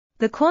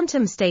The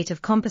quantum state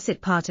of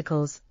composite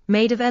particles,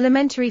 made of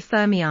elementary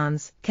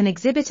fermions, can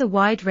exhibit a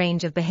wide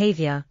range of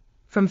behavior,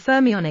 from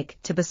fermionic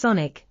to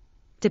bosonic,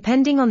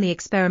 depending on the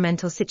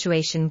experimental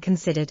situation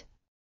considered.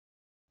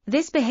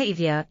 This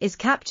behavior is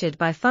captured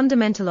by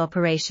fundamental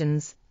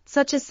operations,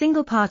 such as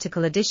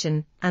single-particle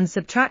addition and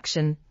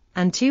subtraction,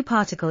 and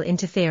two-particle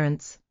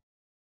interference.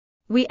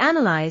 We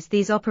analyze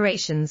these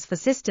operations for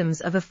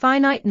systems of a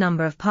finite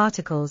number of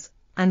particles,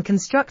 and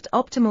construct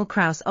optimal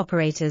Krauss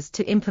operators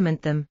to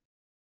implement them.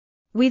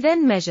 We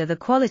then measure the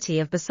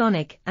quality of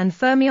bosonic and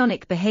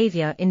fermionic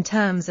behavior in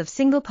terms of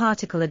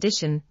single-particle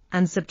addition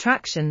and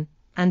subtraction,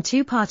 and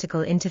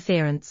two-particle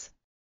interference.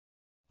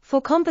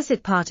 For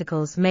composite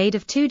particles made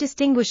of two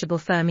distinguishable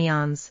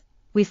fermions,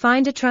 we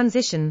find a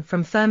transition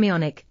from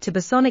fermionic to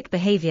bosonic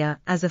behavior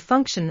as a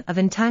function of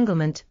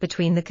entanglement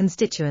between the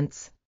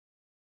constituents.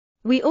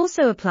 We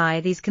also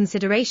apply these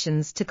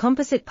considerations to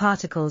composite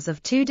particles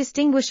of two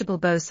distinguishable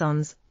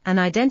bosons, and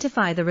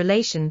identify the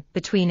relation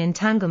between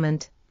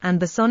entanglement and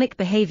bosonic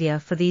behavior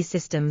for these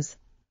systems.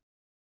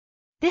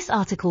 This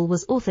article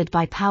was authored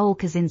by Paweł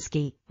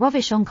Kurzyński,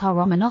 Ravishankar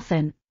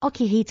Ramanathan,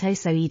 Akihito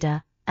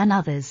Soeda, and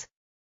others.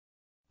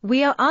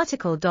 We are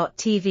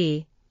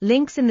RTCLTV,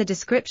 links in the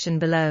description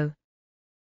below.